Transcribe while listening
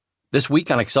This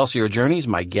week on Excelsior Journeys,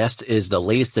 my guest is the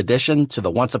latest addition to the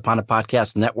Once Upon a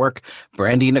Podcast network,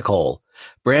 Brandy Nacole.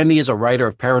 Brandy is a writer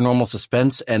of paranormal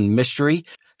suspense and mystery.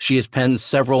 She has penned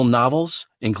several novels,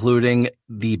 including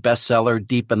the bestseller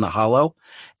Deep in the Hollow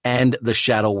and the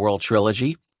Shadow World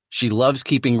trilogy. She loves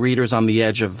keeping readers on the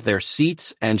edge of their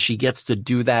seats, and she gets to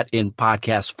do that in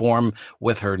podcast form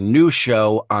with her new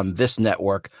show on this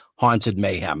network, Haunted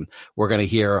Mayhem. We're going to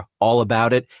hear all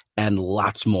about it and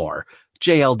lots more.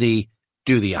 JLD,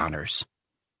 do the honors.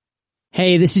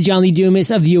 Hey, this is John Lee Dumas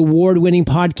of the award-winning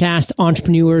podcast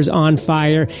Entrepreneurs on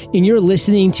Fire, and you're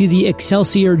listening to the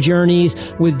Excelsior Journeys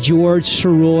with George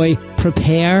Soroy.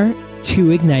 Prepare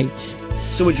to ignite.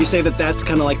 So would you say that that's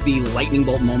kind of like the lightning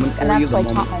bolt moment for you? And that's why I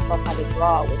taught myself how to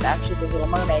draw, was actually The Little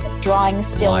Mermaid, drawing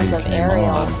stills of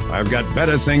Ariel. I've got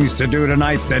better things to do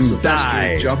tonight than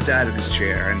die. Jumped out of his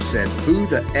chair and said, "Who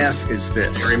the F is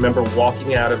this?" I remember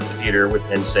walking out of the theater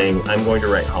and saying, "I'm going to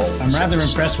write Halloween." I'm rather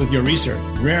impressed with your research.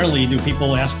 Rarely do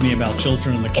people ask me about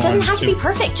children in the corn. It doesn't have to be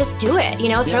perfect. Just do it.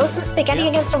 Throw some spaghetti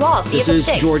against a wall. See if it sticks.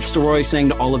 This is George Soroy saying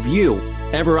to all of you,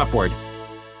 ever upward.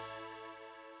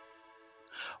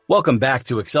 Welcome back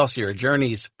to Excelsior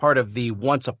Journeys, part of the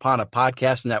Once Upon a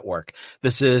Podcast network.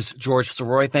 This is George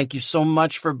Soroy. Thank you so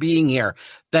much for being here.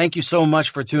 Thank you so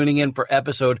much for tuning in for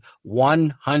episode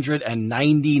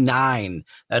 199.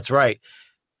 That's right.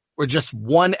 We're just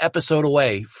one episode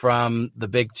away from the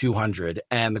big 200.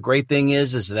 And the great thing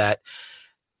is that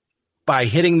by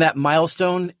hitting that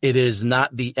milestone, it is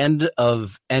not the end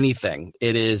of anything.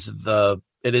 It is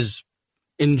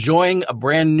enjoying a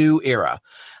brand new era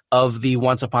of the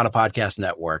Once Upon a Podcast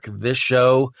network. This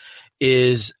show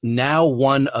is now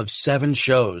one of 7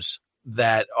 shows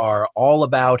that are all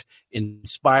about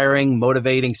inspiring,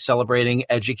 motivating, celebrating,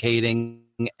 educating,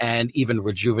 and even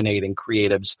rejuvenating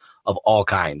creatives of all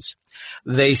kinds.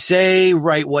 They say,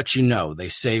 write what you know. They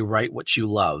say, write what you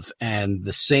love. And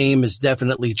the same is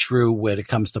definitely true when it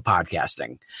comes to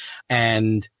podcasting.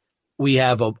 And we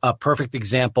have a perfect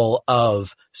example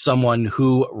of someone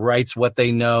who writes what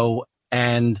they know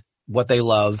and what they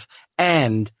love,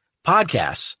 and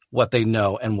podcasts what they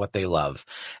know and what they love.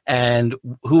 And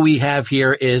who we have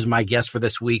here is my guest for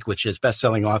this week, which is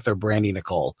best-selling author Brandy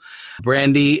Nacole.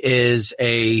 Brandy is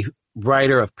a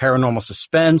writer of paranormal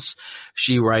suspense.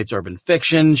 She writes urban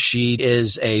fiction. She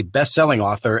is a best-selling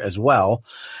author as well.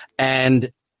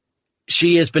 And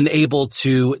she has been able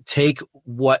to take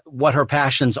what her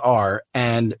passions are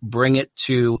and bring it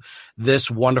to this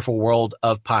wonderful world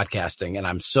of podcasting. And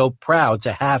I'm so proud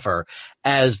to have her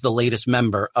as the latest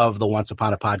member of the Once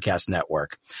Upon a Podcast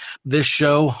network. This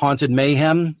show, Haunted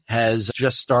Mayhem, has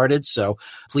just started. So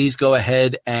please go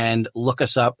ahead and look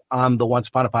us up on the Once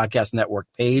Upon a Podcast network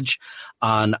page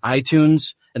on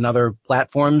iTunes and other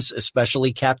platforms,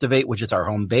 especially Captivate, which is our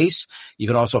home base. You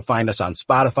can also find us on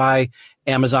Spotify,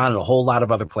 Amazon, and a whole lot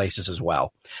of other places as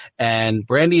well. And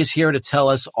Brandy is here to tell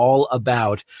us all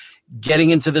about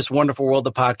getting into this wonderful world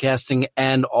of podcasting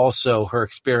and also her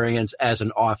experience as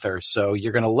an author. So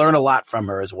you're going to learn a lot from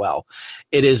her as well.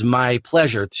 It is my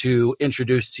pleasure to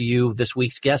introduce to you this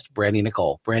week's guest, Brandy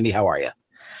Nacole. Brandy, how are you?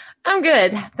 I'm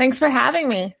good. Thanks for having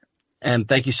me. And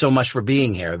thank you so much for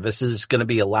being here. This is going to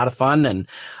be a lot of fun, and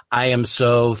I am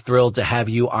so thrilled to have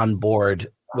you on board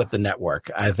with the network.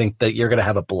 I think that you're going to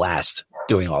have a blast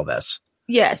doing all this.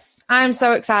 Yes, I'm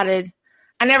so excited.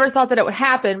 I never thought that it would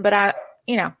happen, but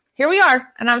here we are,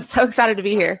 and I'm so excited to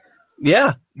be here.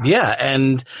 Yeah.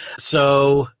 And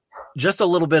so just a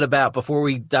little bit about, before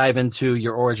we dive into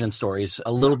your origin stories,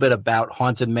 a little bit about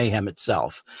Haunted Mayhem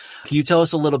itself. Can you tell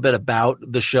us a little bit about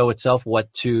the show itself,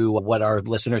 what our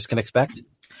listeners can expect?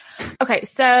 Okay,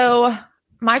 so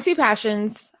my 2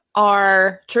 passions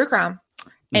are true crime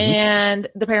and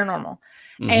the paranormal.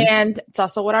 And it's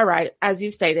also what I write, as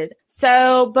you've stated.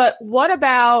 So, but what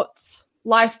about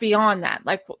life beyond that?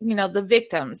 Like, the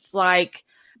victims, like,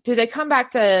 do they come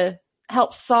back to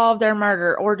help solve their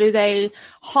murder, or do they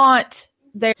haunt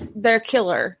their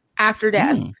killer after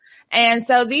death? And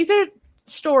so these are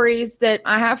stories that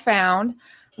I have found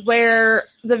where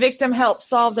the victim helped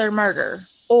solve their murder,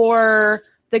 or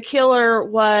the killer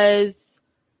was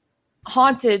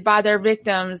haunted by their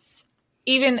victims,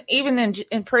 even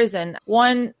in prison.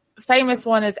 One famous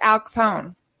one is Al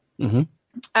Capone.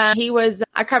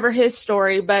 I cover his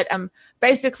story, but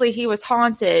basically he was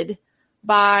haunted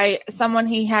by someone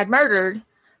he had murdered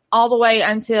all the way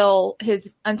until his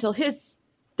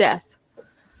death.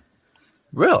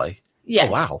 Really? Yes.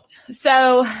 Oh, wow.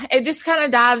 So it just kind of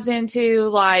dives into,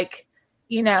 like,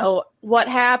 what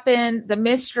happened, the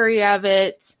mystery of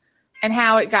it, and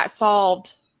how it got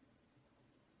solved.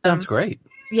 Sounds great.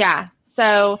 Yeah.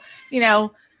 So,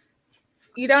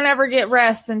 you don't ever get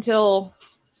rest until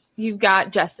you've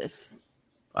got justice.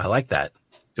 I like that.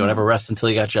 Don't ever rest until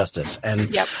you got justice. And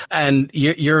Yep. and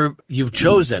you've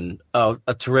chosen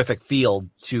a terrific field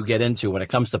to get into when it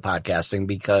comes to podcasting,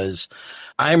 because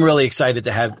I'm really excited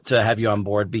to have you on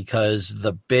board, because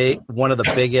one of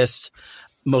the biggest,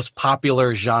 most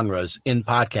popular genres in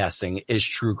podcasting is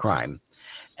true crime.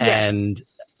 Yes. And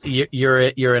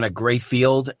you're in a great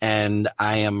field, and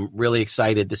I am really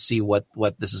excited to see what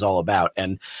this is all about.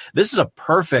 And this is a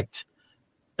perfect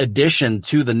addition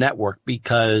to the network,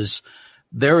 because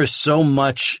there is so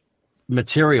much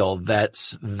material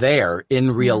that's there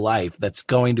in real life that's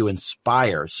going to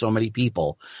inspire so many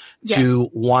people to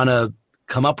want to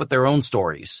come up with their own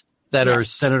stories that are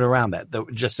centered around that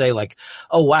just say like,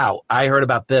 oh, wow, I heard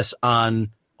about this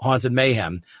on Haunted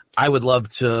Mayhem. I would love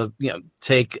to,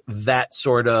 take that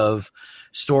sort of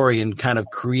story and kind of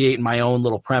create my own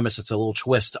little premise. It's a little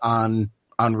twist on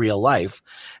real life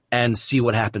and see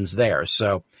what happens there.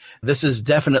 So this is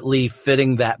definitely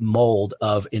fitting that mold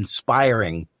of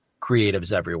inspiring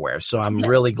creatives everywhere. So I'm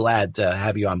really glad to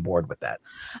have you on board with that.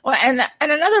 Well, and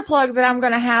another plug that I'm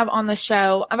going to have on the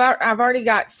show, I've already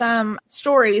got some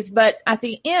stories, but at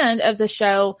the end of the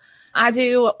show, I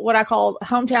do what I call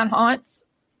hometown haunts.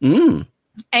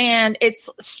 And it's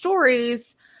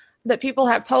stories that people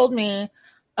have told me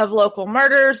of local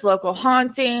murders, local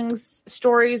hauntings,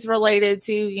 stories related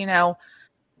to,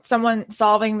 someone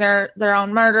solving their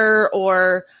own murder,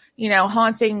 or,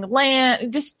 haunting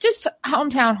land, just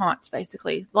hometown haunts,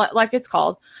 basically, like it's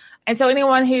called. And so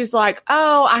anyone who's like,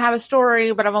 oh, I have a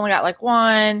story, but I've only got like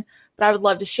one, but I would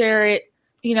love to share it.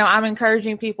 I'm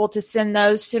encouraging people to send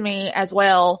those to me as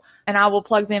well. And I will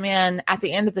plug them in at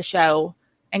the end of the show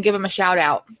and give them a shout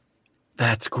out.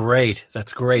 That's great.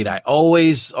 That's great. I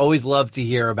always love to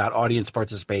hear about audience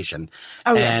participation.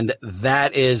 Oh, and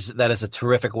that is a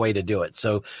terrific way to do it.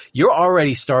 So you're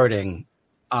already starting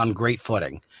on great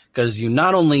footing, because you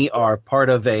not only are part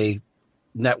of a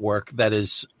network that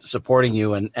is supporting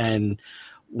you and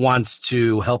wants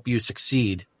to help you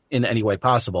succeed in any way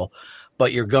possible,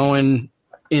 but you're going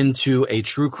into a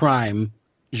true crime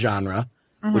genre,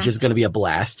 which is going to be a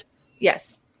blast.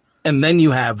 Yes. And then you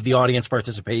have the audience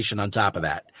participation on top of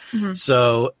that.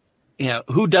 So,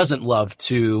 who doesn't love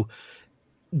to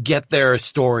get their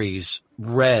stories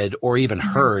read or even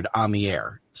heard on the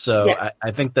air? So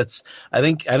I think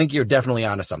you're definitely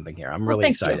onto something here. I'm really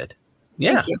excited.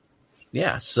 Thank you.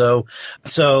 Yeah. So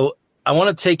I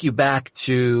want to take you back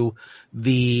to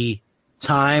the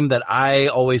time that I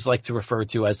always like to refer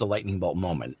to as the lightning bolt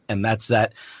moment. And that's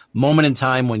that moment in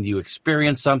time when you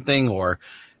experience something or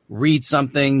read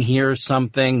something, hear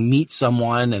something, meet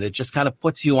someone, and it just kind of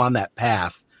puts you on that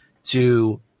path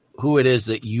to who it is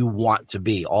that you want to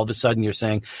be. All of a sudden you're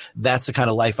saying, that's the kind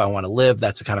of life I want to live.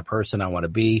 That's the kind of person I want to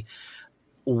be.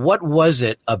 What was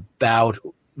it about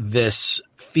this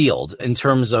field in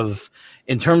terms of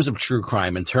true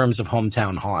crime, in terms of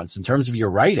hometown haunts, in terms of your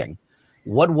writing?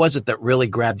 What was it that really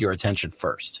grabbed your attention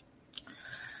first?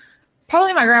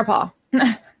 Probably my grandpa.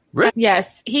 Really?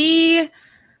 Yes.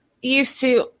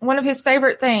 One of his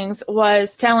favorite things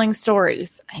was telling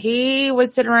stories. He would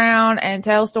sit around and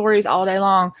tell stories all day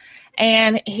long.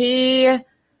 And I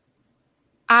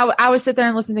would sit there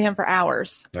and listen to him for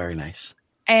hours. Very nice.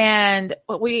 And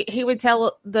he would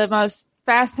tell the most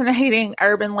fascinating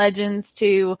urban legends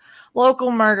to local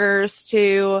murders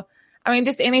to,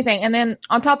 just anything. And then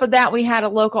on top of that, we had a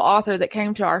local author that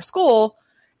came to our school,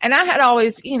 and I had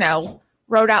always,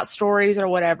 wrote out stories or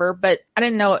whatever, but I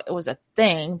didn't know it was a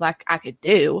thing like I could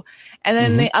do. And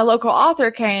then a local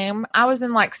author came. I was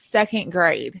in like second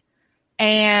grade.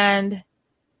 And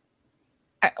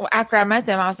after I met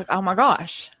them, I was like, oh my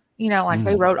gosh,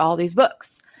 they wrote all these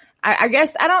books. I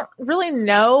guess I don't really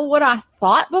know what I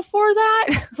thought before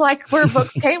that, like where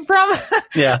books came from.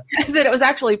 Yeah. That it was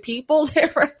actually people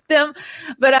that wrote them.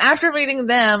 But after meeting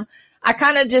them, I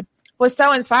kind of just was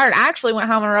so inspired. I actually went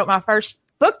home and wrote my first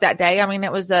book that day.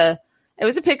 It was a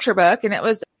picture book, and it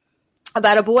was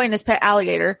about a boy and his pet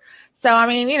alligator. So,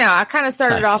 I kind of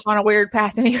started off on a weird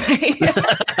path anyway.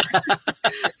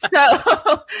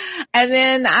 So, and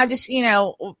then I just,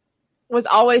 was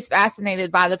always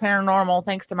fascinated by the paranormal,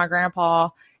 thanks to my grandpa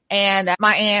and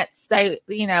my aunts. They,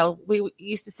 we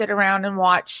used to sit around and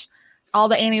watch all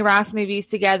the Annie Rice movies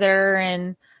together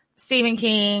and Stephen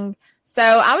King. So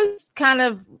I was kind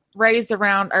of raised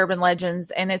around urban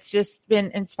legends, and it's just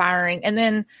been inspiring. And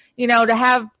then, to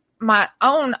have my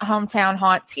own hometown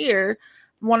haunts here,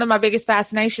 one of my biggest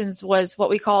fascinations was what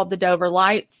we called the Dover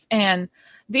Lights. And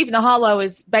Deep in the Hollow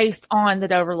is based on the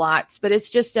Dover Lights, but it's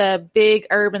just a big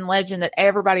urban legend that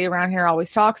everybody around here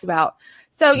always talks about.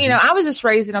 So, you know, I was just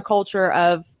raised in a culture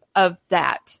of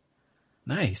that.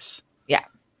 Nice. Yeah.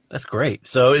 That's great.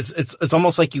 So it's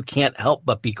almost like you can't help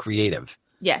but be creative.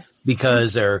 Yes.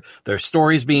 Because there are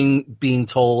stories being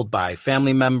told by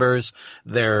family members.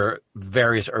 There are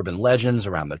various urban legends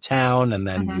around the town. And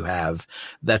then you have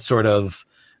that sort of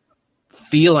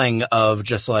feeling of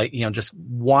just like, you know, just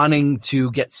wanting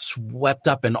to get swept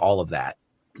up in all of that.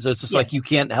 So it's just like you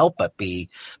can't help but be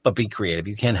creative.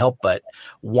 You can't help but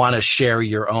want to share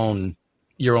your own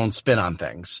spin on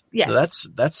things. Yes. So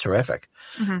that's terrific.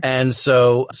 And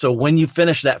so when you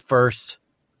finish that first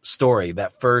story,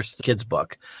 that first kids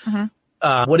book,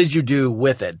 what did you do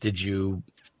with it? Did you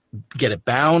get it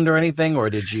bound or anything, or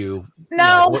did you?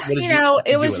 No, what did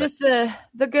it was just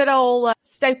the good old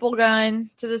staple gun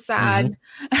to the side.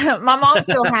 My mom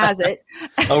still has it.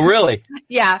 Oh, really?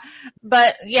 Yeah.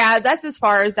 But yeah, that's as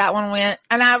far as that one went.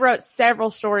 And I wrote several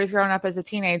stories growing up as a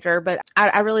teenager, but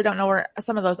I really don't know where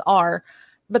some of those are.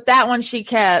 But that one she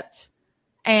kept.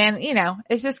 And, you know,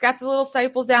 it's just got the little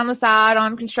staples down the side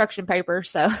on construction paper.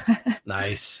 So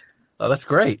nice. Oh, that's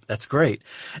great. That's great.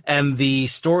 And the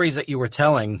stories that you were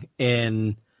telling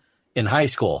in high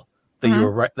school that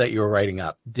you were writing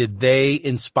up, did they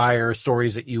inspire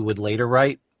stories that you would later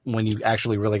write when you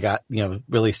actually really got, you know,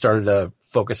 really started to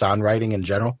focus on writing in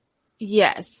general?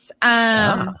 Yes.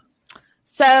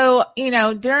 So, you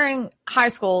know, during high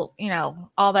school, you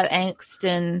know, all that angst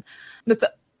and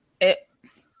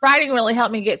writing really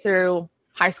helped me get through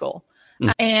high school.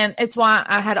 And it's why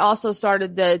I had also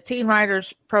started the Teen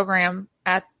Writers program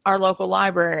at our local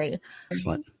library.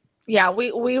 Excellent. Yeah,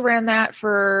 we ran that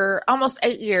for almost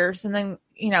 8 years. And then,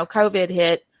 you know, COVID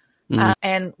hit.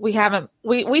 And we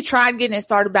tried getting it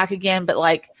started back again, but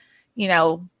like, you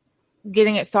know,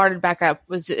 getting it started back up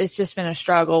it's just been a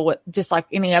struggle with just like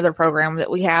any other program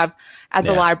that we have at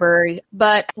the library.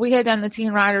 But we had done the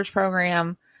Teen Writers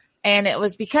program, and it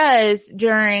was because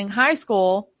during high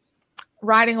school,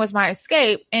 writing was my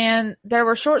escape. And there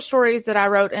were short stories that I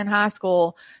wrote in high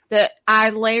school that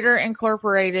I later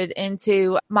incorporated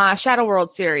into my Shadow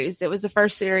World series. It was the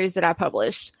first series that I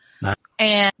published. Nice.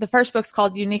 And the first book's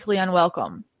called Uniquely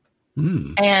Unwelcome.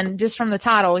 And just from the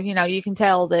title, you know, you can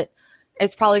tell that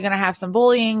it's probably going to have some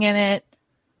bullying in it.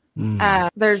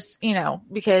 There's, you know,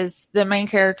 because the main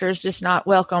character is just not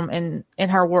welcome in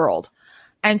her world.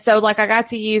 And so like I got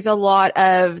to use a lot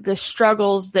of the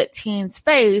struggles that teens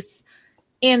face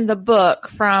in the book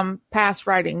from past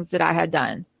writings that I had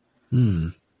done.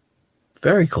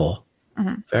 Very cool.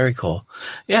 Very cool.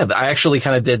 Yeah, I actually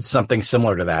kind of did something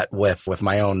similar to that with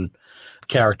my own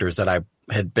characters that I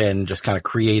had been just kind of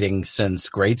creating since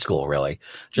grade school, really.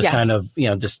 Just kind of, you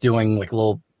know, just doing like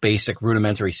little basic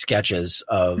rudimentary sketches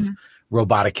of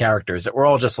robotic characters that were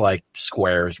all just like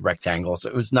squares, rectangles.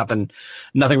 It was nothing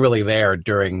really there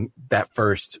during that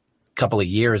first couple of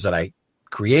years that I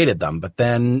created them. But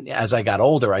then as I got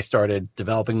older, I started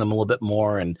developing them a little bit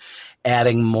more and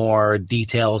adding more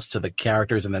details to the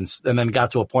characters. And then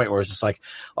got to a point where it's just like,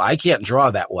 well, I can't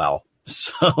draw that well.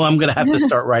 So I'm going to have to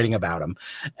start writing about them.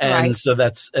 And so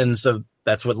that's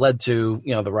what led to,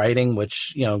 you know, the writing,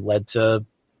 which, you know, led to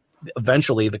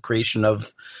eventually the creation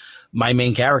of my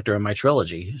main character in my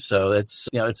trilogy. So it's,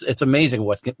 you know, it's amazing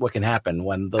what can happen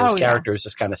when those characters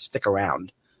just kind of stick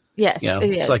around. Yes, you know,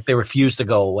 it is. It's like they refuse to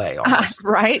go away.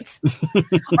 Right.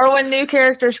 Or when new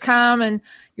characters come and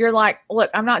you're like, look,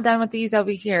 I'm not done with these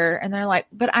over here. And they're like,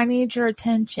 but I need your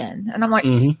attention. And I'm like,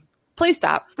 please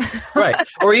stop. Right.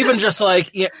 Or even just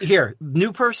like, here,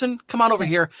 new person, come on over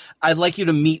here. I'd like you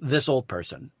to meet this old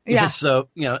person. Yeah. So,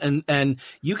 you know, and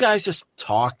you guys just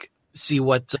talk, see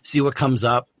what comes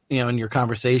up, you know, in your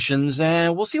conversations,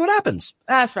 and we'll see what happens.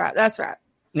 That's right. That's right.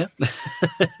 Yeah.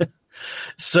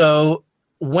 So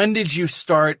when did you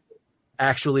start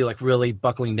actually like really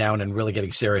buckling down and really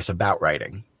getting serious about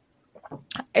writing?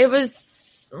 I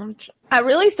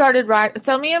really started writing.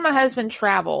 So me and my husband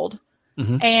traveled,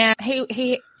 and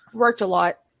he worked a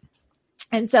lot.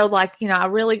 And so like, you know, I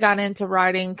really got into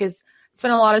writing because I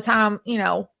spent a lot of time, you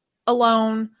know,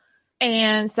 alone.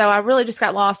 And so I really just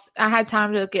got lost. I had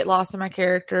time to get lost in my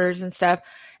characters and stuff.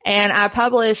 And I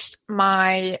published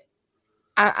I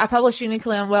published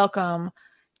Uniquely Unwelcome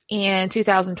in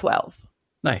 2012.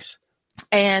 Nice.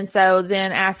 And so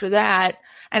then after that,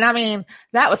 and I mean,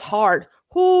 that was hard.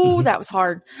 Ooh, that was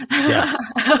hard. Yeah.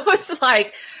 I was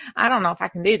like, I don't know if I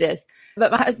can do this.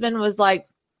 But my husband was like,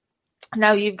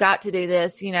 no, you've got to do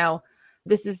this. You know,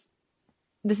 this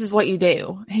is what you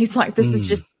do. He's like, this is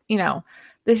just,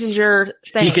 this is your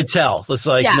thing. He could tell. It's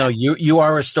like, no, you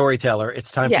are a storyteller.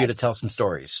 It's time for you to tell some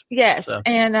stories. Yes. So.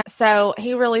 And so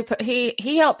he really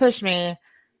he helped push me.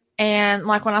 And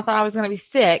like when I thought I was going to be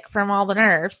sick from all the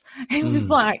nerves, he was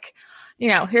like,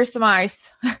 here's some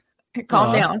ice.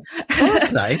 Calm down. Oh,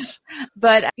 that's nice.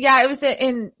 But it was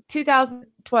in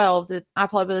 2012 that I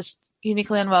published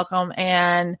Uniquely Unwelcome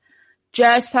and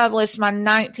just published my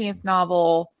 19th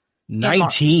novel.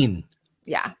 19.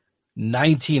 Yeah.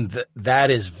 19. That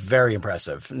is very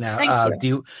impressive. Now,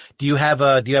 do you have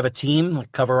a team,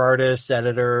 like cover artist,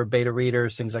 editor, beta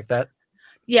readers, things like that?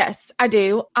 Yes, I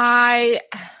do.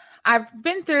 I've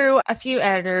been through a few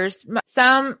editors.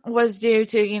 Some was due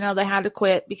to, they had to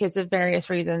quit because of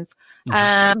various reasons.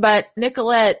 Mm-hmm. But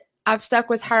Nicolette, I've stuck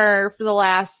with her for the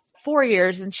last 4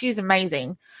 years and she's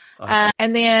amazing. Awesome.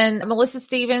 And then Melissa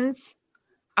Stevens,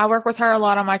 I work with her a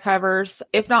lot on my covers.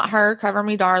 If not her, Cover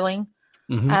Me Darling.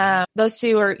 Mm-hmm. Those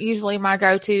two are usually my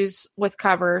go-tos with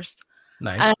covers.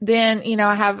 Nice. Then,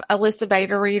 I have a list of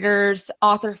beta readers,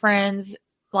 author friends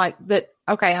like that.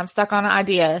 Okay, I'm stuck on an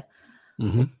idea.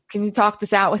 Mm-hmm. Can you talk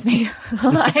this out with me?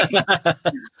 I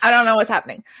don't know what's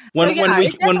happening. When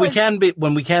we can be,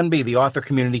 the author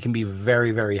community can be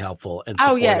very, very helpful and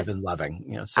supportive and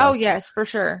loving. Oh yes, for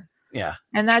sure. Yeah.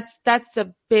 And that's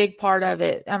a big part of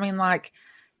it. I mean,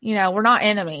 we're not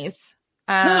enemies.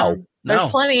 No. There's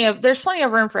plenty of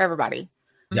room for everybody.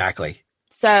 Exactly.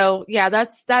 So yeah,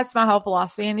 that's my whole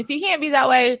philosophy. And if you can't be that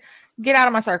way, get out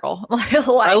of my circle.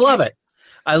 I love it.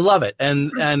 I love it.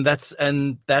 And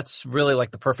that's really like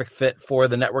the perfect fit for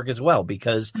the network as well,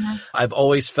 because I've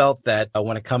always felt that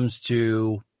when it comes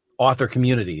to author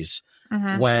communities,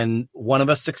 when one of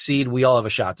us succeed, we all have a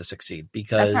shot to succeed,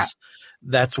 because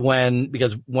when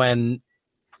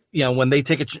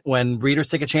readers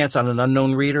take a chance on an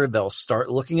unknown reader, they'll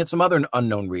start looking at some other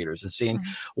unknown readers and seeing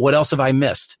what else have I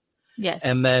missed? Yes.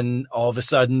 And then all of a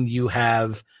sudden you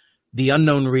have the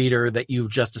unknown reader that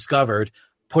you've just discovered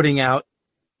putting out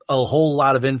a whole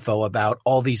lot of info about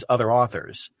all these other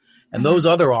authors, and those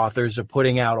other authors are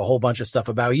putting out a whole bunch of stuff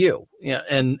about you. Yeah.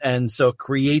 And so it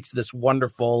creates this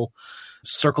wonderful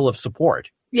circle of support.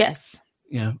 Yes.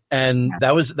 Yeah. And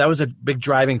that was a big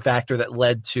driving factor that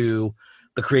led to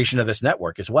the creation of this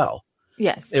network as well.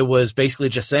 Yes. It was basically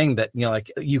just saying that,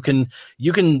 you can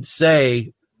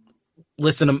say,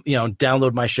 listen to,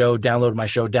 download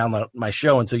my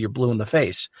show until you're blue in the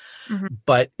face. Mm-hmm.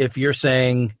 But if you're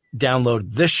saying,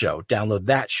 download this show, download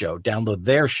that show, download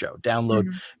their show,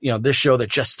 download, this show that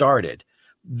just started,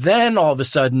 then all of a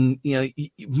sudden, you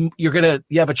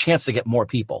have a chance to get more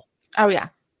people. Oh yeah.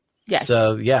 Yes.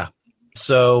 So, yeah.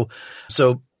 So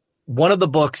one of the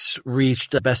books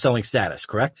reached best-selling status,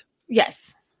 correct?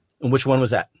 Yes. And which one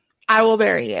was that? I Will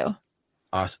Bury You.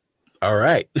 Awesome. All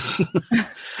right.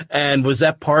 And was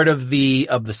that part of the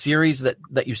series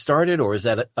that you started, or is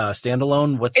that a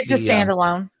standalone? It's a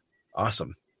standalone.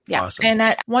 Awesome. Yeah. Awesome.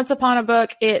 And Once Upon a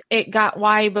Book, it got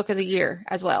YA Book of the Year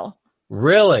as well.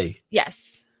 Really?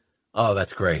 Yes. Oh,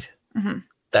 that's great. Mm-hmm.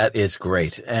 That is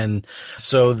great. And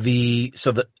so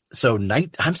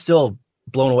I'm still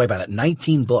blown away by that.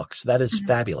 19 books. That is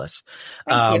fabulous.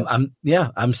 Thank you.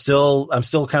 I'm still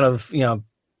kind of,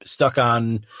 stuck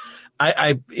on,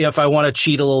 if I want to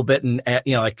cheat a little bit and,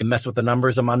 mess with the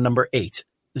numbers, I'm on number 8.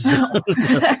 So,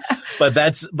 but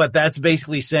that's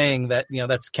basically saying that,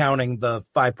 that's counting the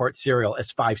 5-part serial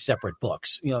as 5 separate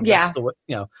books. That's the way,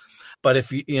 but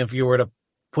if you were to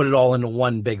put it all into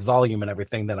one big volume and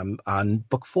everything, then I'm on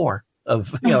book 4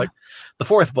 of, like the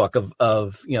 4th book of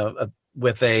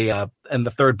with and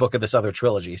the 3rd book of this other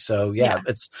trilogy. So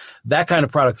it's that kind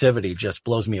of productivity just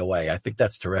blows me away. I think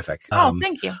that's terrific. Oh,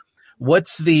 thank you.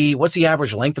 What's the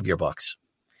average length of your books?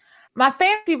 My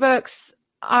fantasy books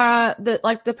are the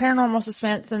paranormal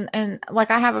suspense and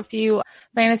I have a few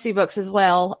fantasy books as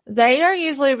well. They are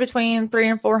usually between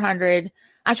 300 and 400.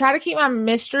 I try to keep my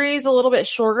mysteries a little bit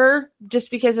shorter just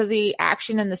because of the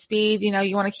action and the speed.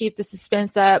 You want to keep the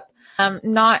suspense up.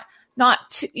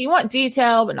 You want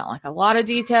detail, but not like a lot of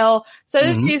detail. So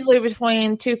it's usually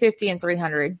between 250 and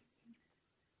 300.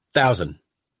 1,000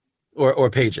 or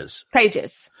pages.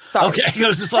 Pages. Sorry. Okay. I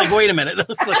was just like, wait a minute.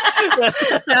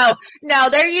 No,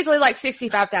 they're usually like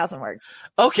 65,000 words.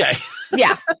 Okay.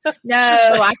 Yeah. No,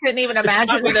 I couldn't even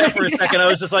imagine. There for a second. I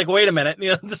was just like, wait a minute.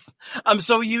 I'm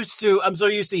so used to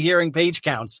hearing page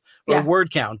counts or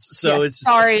word counts. So it's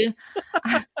sorry.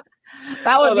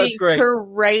 That would be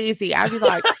crazy. I'd be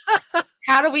like,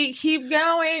 how do we keep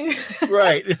going?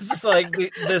 Right. It's just like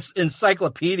this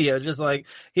encyclopedia, just like,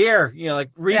 here,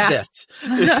 read this.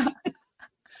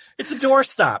 It's a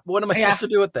doorstop. What am I supposed to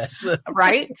do with this?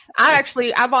 Right.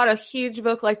 I bought a huge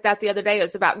book like that the other day. It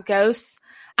was about ghosts.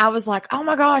 I was like, oh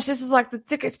my gosh, this is like the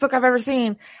thickest book I've ever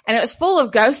seen. And it was full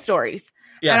of ghost stories.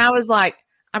 Yeah. And I was like,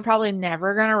 I'm probably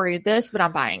never going to read this, but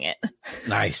I'm buying it.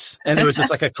 Nice. And it was just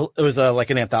like like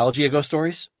an anthology of ghost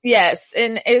stories? Yes.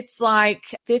 And it's like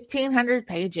 1,500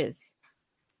 pages.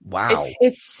 Wow.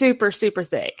 It's super, super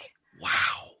thick. Wow.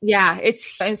 Yeah.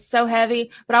 It's so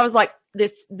heavy, but I was like,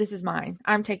 this is mine.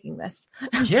 I'm taking this.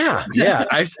 Yeah.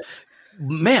 Yeah.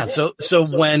 So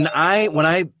when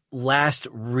I last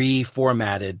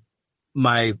reformatted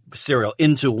my serial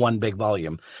into one big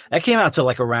volume, that came out to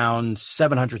like around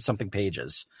 700 something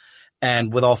pages,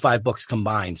 and with all 5 books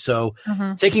combined. So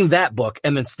taking that book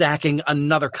and then stacking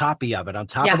another copy of it on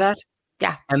top of that.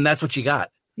 Yeah. And that's what you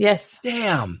got. Yes.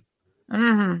 Damn.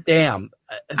 Damn.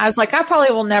 I was like, I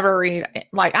probably will never read.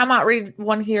 Like, I might read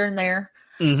one here and there,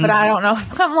 but I don't know.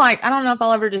 I don't know if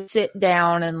I'll ever just sit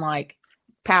down and like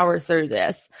power through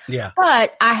this. Yeah.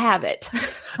 But I have it.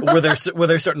 Were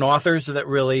there certain authors that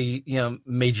really,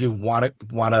 made you want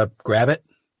to grab it?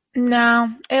 No,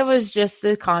 it was just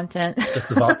the content.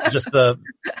 just the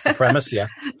premise. Yeah.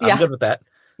 I'm good with that.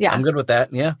 Yeah. I'm good with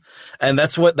that. Yeah. And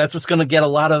that's what's going to get a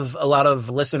lot of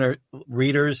listener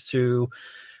readers to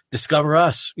discover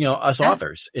us, us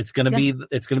authors. It's going to be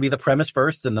the premise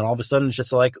first. And then all of a sudden it's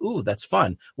just like, ooh, that's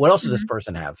fun. What else does this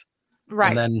person have?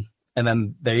 Right. And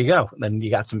then there you go. Then you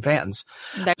got some fans.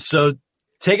 So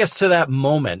take us to that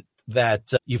moment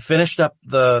that you finished up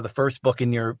the first book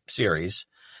in your series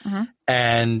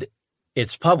and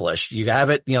it's published. You have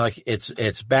it,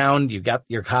 it's bound. You got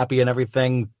your copy and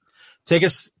everything. Take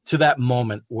us to that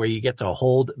moment where you get to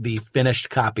hold the finished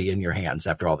copy in your hands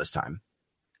after all this time.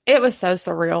 It was so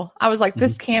surreal. I was like,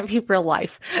 this can't be real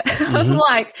life. I was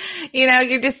like,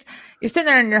 you're sitting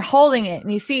there and you're holding it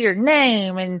and you see your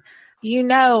name and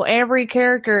every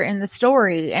character in the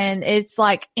story, and it's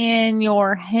like in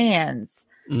your hands.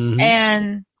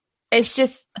 And it's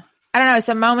just, I don't know. It's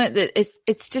a moment that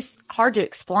it's just hard to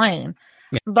explain,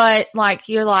 but like,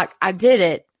 you're like, I did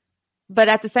it. But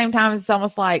at the same time, it's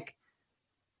almost like,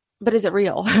 but is it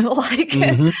real? Like,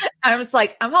 I was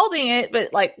like, I'm holding it,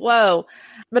 but like, whoa,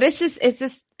 but it's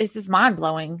just mind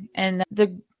blowing. And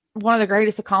one of the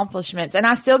greatest accomplishments. And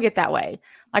I still get that way.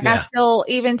 Like I still,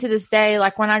 even to this day,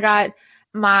 like when I got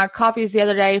my copies the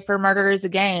other day for Murder is a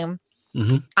Game,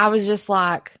 I was just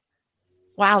like,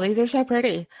 wow, these are so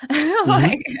pretty.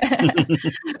 Like,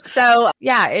 so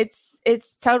yeah,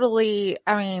 it's totally,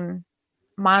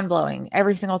 mind blowing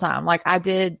every single time. Like I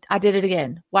did it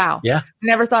again. Wow. Yeah.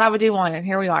 Never thought I would do one. And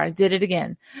here we are. I did it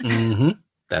again.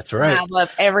 That's right. I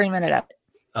love every minute of it.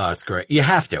 Oh, it's great. You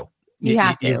have to. You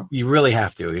have to. You really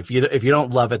have to. If you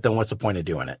don't love it, then what's the point of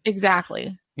doing it?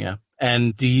 Exactly. Yeah.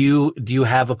 And do you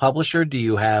have a publisher? Are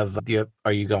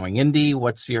you going indie?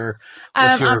 What's your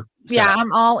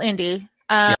I'm all indie.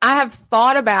 I have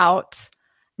thought about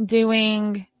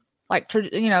doing like,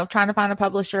 trying to find a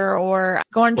publisher or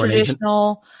going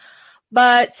traditional.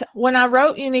 But when I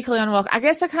wrote Uniquely Unwelcome, I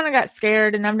guess I kind of got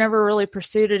scared and I've never really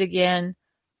pursued it again.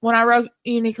 When I wrote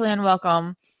Uniquely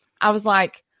Unwelcome, I was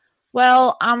like,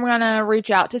 well, I'm going to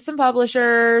reach out to some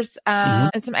publishers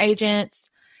and some agents.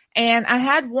 And I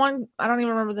had one, I don't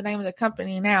even remember the name of the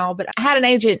company now, but I had an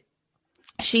agent.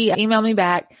 She emailed me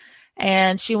back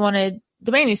and she wanted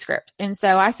the manuscript. And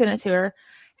so I sent it to her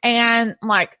and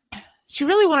like, she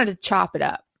really wanted to chop it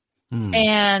up.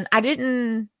 And I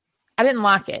didn't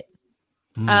like it.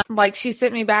 Like she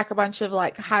sent me back a bunch of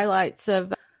like highlights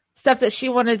of stuff that she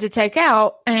wanted to take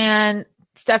out and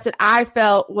stuff that I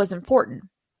felt was important.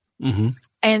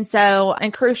 And so,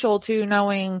 and crucial to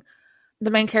knowing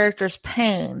the main character's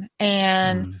pain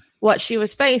and what she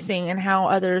was facing and how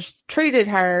others treated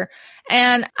her.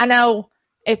 And I know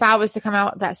if I was to come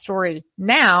out with that story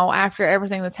now, after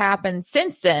everything that's happened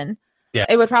since then,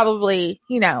 it would probably,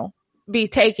 be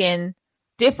taken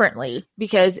differently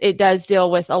because it does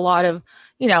deal with a lot of,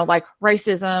 like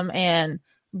racism and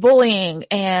bullying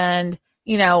and,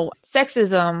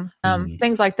 sexism,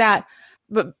 things like that.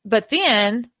 But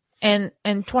then in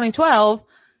 2012,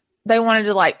 they wanted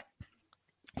to like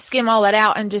skim all that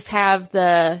out and just have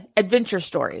the adventure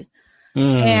story.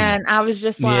 And I was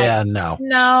just like,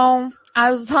 no,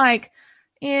 I was like,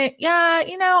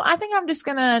 I think I'm just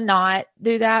going to not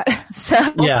do that. So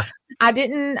I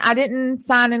didn't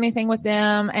sign anything with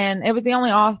them. And it was the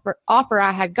only offer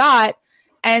I had got.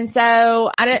 And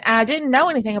so I didn't know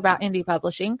anything about indie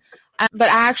publishing,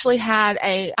 but I actually had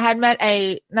met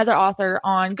another author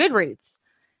on Goodreads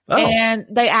and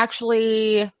they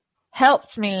actually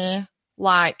helped me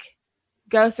like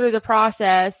go through the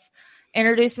process,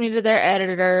 introduced me to their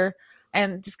editor,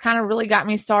 and just kind of really got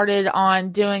me started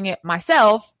on doing it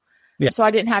myself. Yeah. So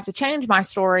I didn't have to change my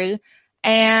story.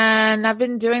 And I've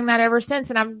been doing that ever since.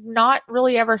 And I've not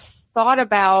really ever thought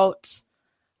about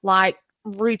like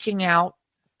reaching out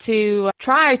to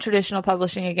try traditional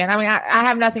publishing again. I mean, I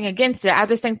have nothing against it. I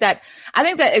just think that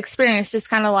experience just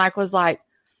kind of like was like,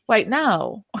 wait,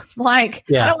 no, like,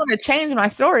 I don't want to change my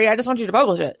story. I just want you to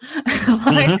publish it.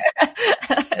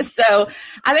 So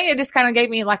I think it just kind of gave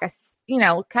me like a,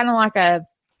 kind of like a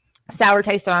sour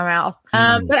taste in my mouth.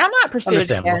 But I might pursue it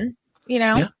again,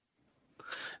 Yeah.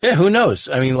 Who knows?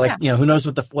 I mean, like, who knows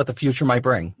what the future might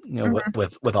bring,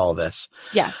 with all of this.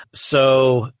 Yeah.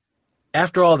 So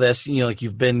after all this, like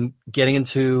you've been getting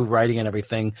into writing and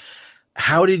everything,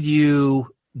 how did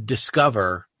you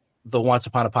discover the Once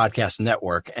Upon a Podcast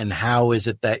Network, and how is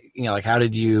it that, like, how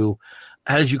did you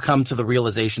come to the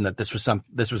realization that this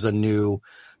was a new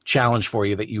challenge for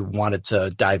you that you wanted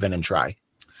to dive in and try?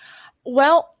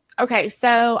 Well, okay.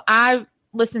 So I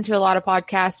listen to a lot of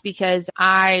podcasts because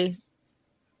I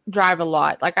drive a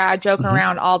lot. Like I joke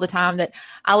around all the time that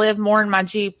I live more in my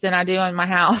Jeep than I do in my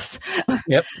house.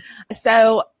 Yep.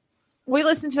 So we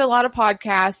listen to a lot of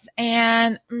podcasts,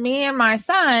 and me and my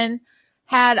son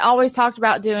had always talked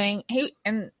about doing,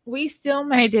 and we still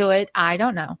may do it. I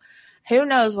don't know. Who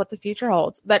knows what the future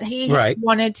holds, but he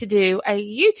wanted to do a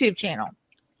YouTube channel.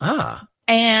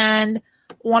 And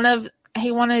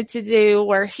he wanted to do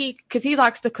where cause he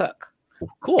likes to cook.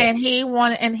 Cool. And he's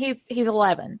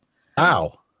 11.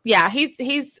 Wow. Yeah.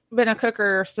 He's been a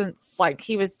cooker since like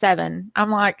he was 7.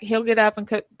 I'm like, he'll get up and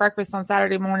cook breakfast on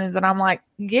Saturday mornings. And I'm like,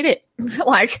 get it.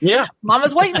 Like, yeah,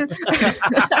 mama's waiting.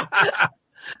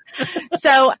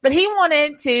 So, but he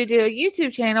wanted to do a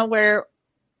YouTube channel where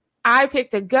I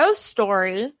picked a ghost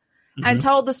story and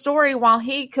told the story while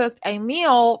he cooked a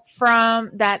meal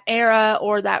from that era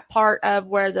or that part of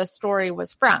where the story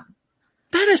was from.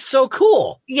 That is so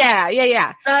cool.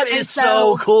 Yeah. That is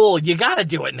so cool. You got to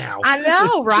do it now. I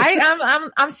know, right?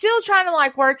 I'm still trying to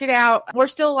like work it out. We're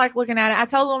still like looking at it. I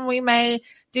told him we may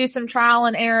do some trial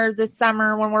and error this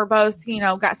summer when we're both,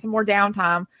 got some more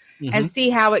downtime and see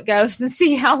how it goes and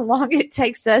see how long it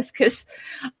takes us. Cause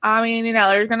I mean,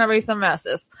 there's going to be some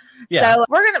messes. Yeah. So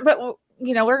we're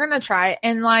going to try it.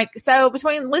 And like, so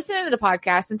between listening to the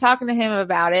podcast and talking to him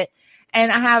about it,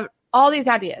 and I have all these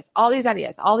ideas.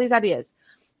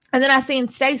 And then I seen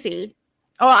Stacy.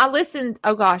 Oh, I listened.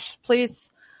 Oh gosh,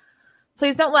 please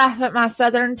don't laugh at my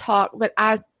Southern talk, but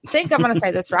I think I'm going to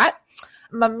say this right.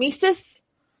 Mimesis.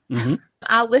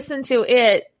 I listened to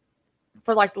it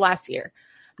for like the last year,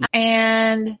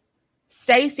 and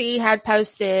Stacy had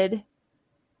posted,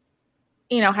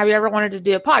 have you ever wanted to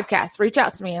do a podcast? Reach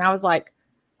out to me. And I was like,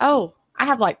 oh, I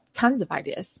have like tons of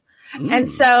ideas. And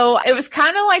so it was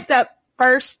kind of like that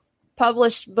first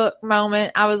published book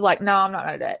moment. I was like, no, I'm not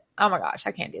going to do it. Oh my gosh,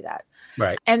 I can't do that.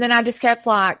 Right. And then I just kept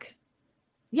like,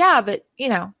 yeah, but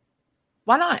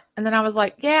why not? And then I was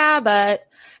like, yeah, but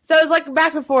so it was like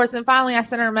back and forth. And finally I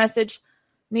sent her a message,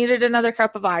 needed another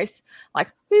cup of ice,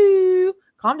 like, ooh,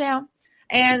 calm down.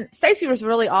 And Stacy was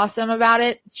really awesome about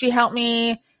it. She helped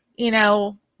me,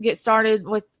 get started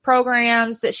with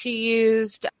programs that she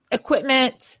used,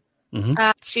 equipment.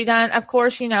 She done, of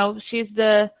course, she's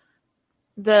the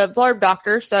blurb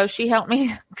doctor. So she helped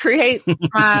me create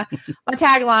my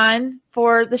tagline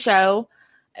for the show.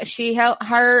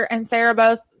 Her and Sarah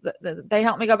both, they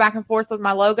helped me go back and forth with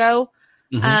my logo.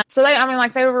 So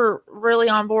they were really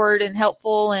on board and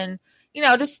helpful, and,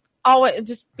 just always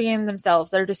just being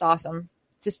themselves. They're just awesome.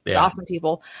 Awesome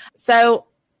people. So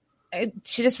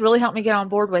she just really helped me get on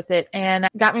board with it and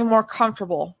got me more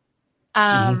comfortable.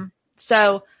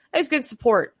 So it was good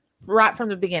support right from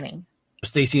the beginning.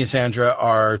 Stacy and Sandra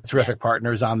are terrific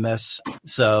partners on this.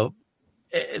 So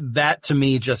that to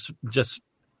me just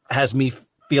has me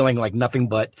feeling like nothing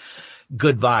but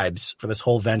good vibes for this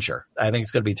whole venture. I think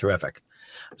it's going to be terrific.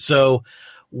 So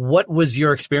what was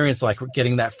your experience like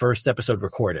getting that first episode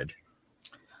recorded?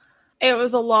 It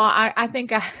was a lot. I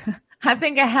think I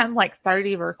had like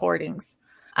 30 recordings.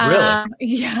 Really?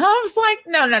 Yeah. I was like,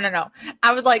 no.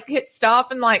 I would like hit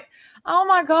stop and like, oh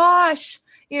my gosh,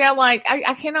 like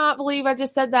I cannot believe I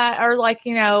just said that. Or like,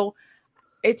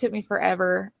 it took me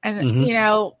forever.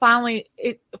 And, finally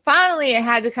it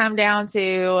had to come down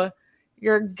to,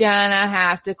 you're gonna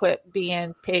have to quit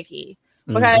being picky,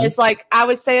 because like I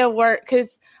would say a word.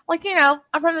 Cause like,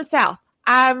 I'm from the South.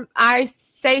 I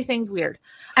say things weird,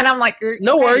 and I'm like,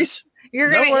 no worries. You're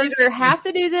going to either have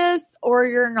to do this or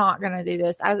you're not going to do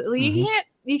this.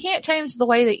 You can't change the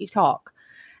way that you talk.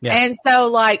 Yeah. And so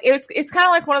like, it's kind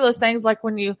of like one of those things, like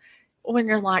when you when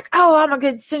you're like, oh, I'm a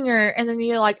good singer. And then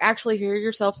you like actually hear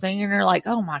yourself singing and you're like,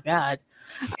 oh my God.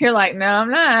 You're like, no, I'm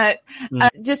not.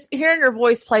 Just hearing your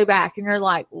voice play back and you're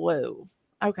like, whoa,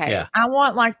 okay. Yeah. I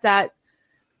want like that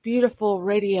beautiful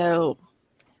radio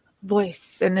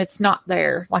voice, and it's not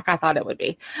there like I thought it would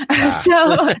be.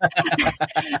 So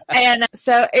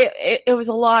it was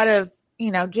a lot of,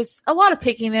 just a lot of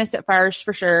pickiness at first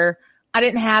for sure. I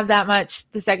didn't have that much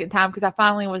the second time because I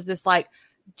finally was just like,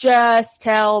 just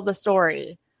tell the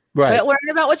story. Right. Quit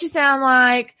worrying about what you sound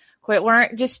like. Quit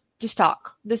worrying. Just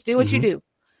talk. Just do what you do.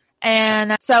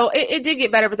 And so it did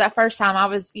get better, but that first time it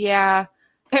was a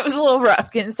little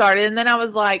rough getting started. And then I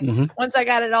was like, once I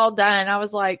got it all done, I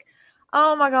was like,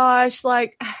 oh my gosh,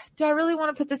 like, do I really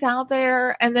want to put this out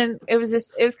there? And then it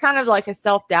was kind of like a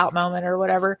self-doubt moment or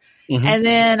whatever. And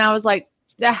then I was like,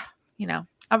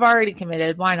 I've already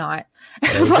committed. Why not?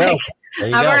 Like,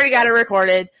 I've already got it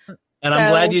recorded. And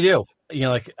I'm glad you do.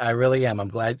 I really am.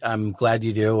 I'm glad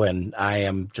you do. And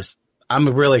I'm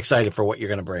really excited for what you're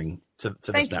going to bring to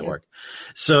this network.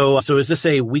 So is this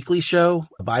a weekly show?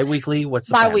 A bi-weekly? What's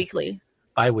the bi-weekly?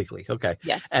 Bi-weekly. Okay.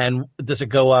 Yes. And does it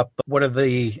go up? What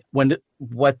day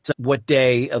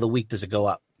of the week does it go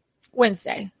up?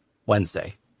 Wednesday.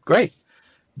 Great. Yes.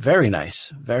 Very nice.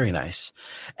 Very nice.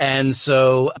 And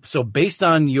so based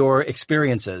on your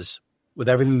experiences with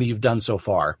everything that you've done so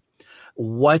far,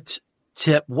 what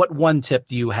one tip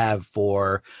do you have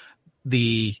for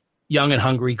the young and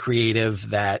hungry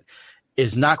creative that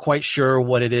is not quite sure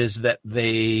what it is that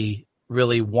they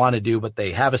really want to do, but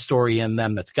they have a story in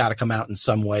them that's got to come out in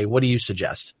some way? What do you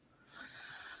suggest?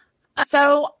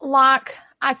 So like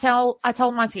I told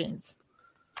my teens,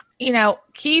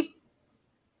 keep,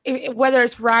 whether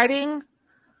it's writing,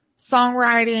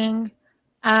 songwriting,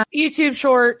 YouTube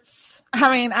shorts. I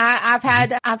mean, I've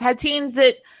had teens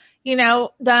that,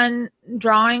 done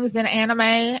drawings and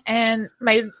anime and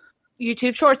made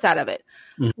YouTube shorts out of it.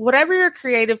 Whatever your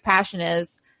creative passion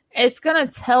is, it's going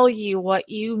to tell you what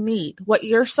you need, what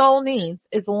your soul needs,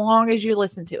 as long as you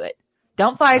listen to it.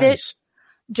 Don't fight it.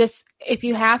 Just, if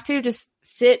you have to, just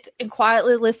sit and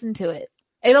quietly listen to it.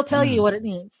 It'll tell you what it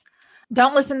needs.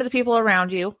 Don't listen to the people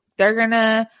around you.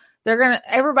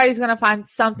 Everybody's going to find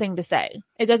something to say.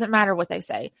 It doesn't matter what they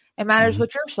say. It matters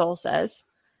what your soul says.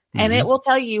 And it will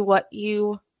tell you what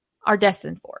you are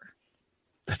destined for.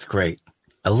 That's great.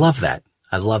 I love that.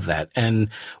 And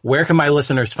where can my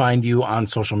listeners find you on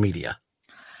social media?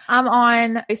 I'm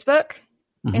on Facebook,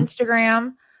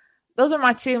 Instagram. Those are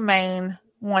my two main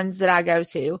ones that I go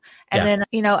to. And then,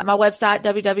 my website,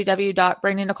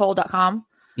 www.brandynacole.com.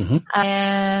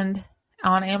 And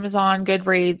on Amazon,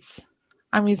 Goodreads.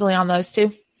 I'm usually on those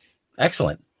two.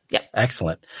 Excellent. Yeah.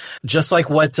 Excellent. Just like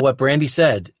what Brandy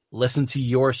said, listen to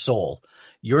your soul.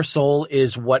 Your soul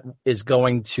is what is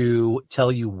going to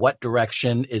tell you what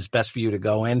direction is best for you to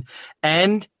go in.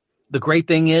 And the great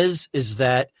thing is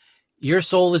that your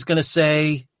soul is going to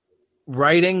say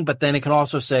writing, but then it can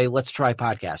also say, let's try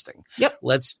podcasting. Yep.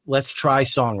 Let's try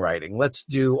songwriting. Let's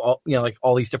do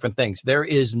all these different things. There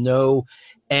is no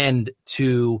end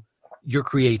to your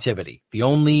creativity. The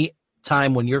only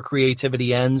time when your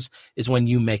creativity ends is when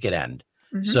you make it end.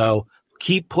 So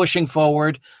keep pushing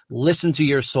forward, listen to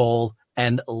your soul,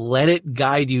 and let it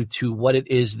guide you to what it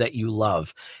is that you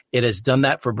love. It has done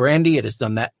that for Brandy. It has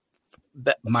done that.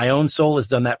 My own soul has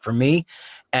done that for me.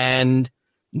 And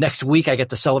next week I get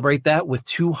to celebrate that with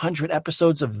 200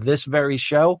 episodes of this very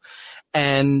show.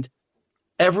 And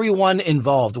everyone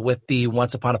involved with the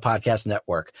Once Upon a Podcast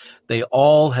Network, they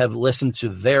all have listened to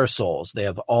their souls. They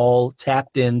have all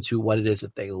tapped into what it is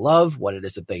that they love, what it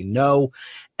is that they know.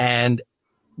 And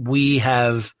we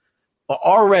have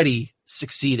already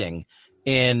succeeding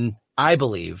in, I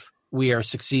believe we are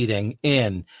succeeding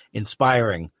in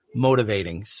inspiring,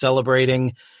 motivating,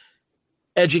 celebrating,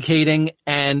 educating,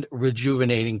 and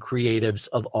rejuvenating creatives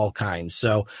of all kinds.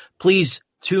 So please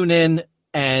tune in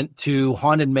and to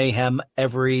Haunted Mayhem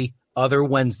every other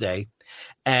Wednesday,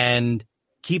 and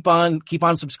keep on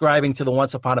subscribing to the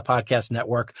Once Upon a Podcast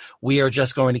Network. We are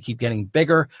just going to keep getting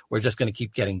bigger. We're just going to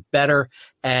keep getting better,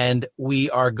 and we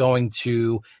are going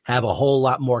to have a whole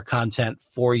lot more content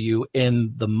for you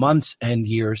in the months and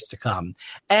years to come.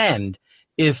 And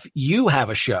if you have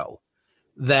a show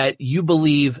that you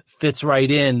believe fits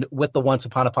right in with the Once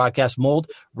Upon a Podcast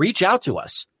mold, reach out to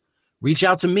us. Reach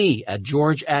out to me at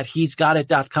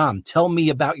george@he'sgotit.com. Tell me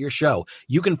about your show.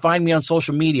 You can find me on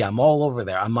social media. I'm all over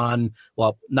there. I'm on,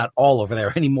 well, not all over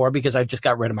there anymore because I just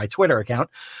got rid of my Twitter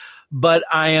account, but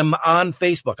I am on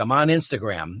Facebook. I'm on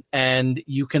Instagram, and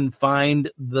you can find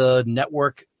the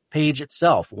network page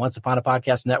itself, Once Upon a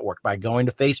Podcast Network, by going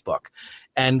to Facebook,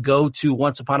 and go to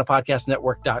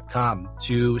onceuponapodcastnetwork.com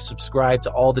to subscribe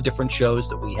to all the different shows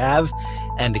that we have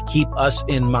and to keep us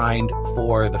in mind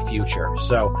for the future.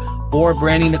 So for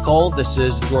Brandy, Nacole, this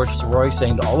is George Soroy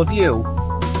saying to all of you,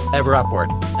 ever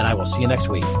upward, and I will see you next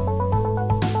week.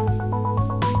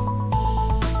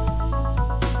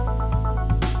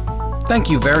 Thank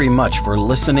you very much for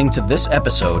listening to this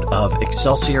episode of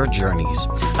Excelsior Journeys.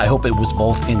 I hope it was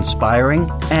both inspiring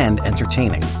and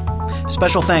entertaining.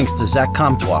 Special thanks to Zach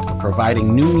Comtois for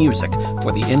providing new music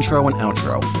for the intro and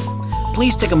outro.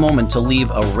 Please take a moment to leave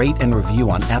a rate and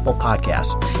review on Apple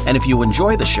Podcasts. And if you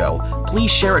enjoy the show,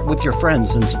 please share it with your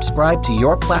friends and subscribe to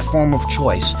your platform of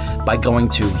choice by going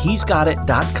to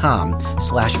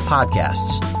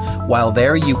he'sgotit.com/podcasts. While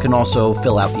there, you can also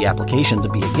fill out the application to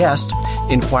be a guest,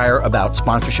 inquire about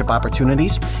sponsorship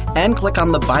opportunities, and click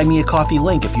on the Buy Me a Coffee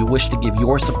link if you wish to give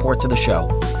your support to the show.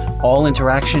 All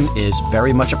interaction is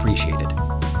very much appreciated.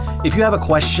 If you have a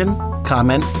question,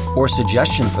 comment, or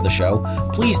suggestion for the show,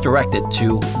 please direct it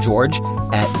to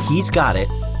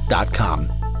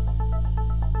george@he'sgotit.com.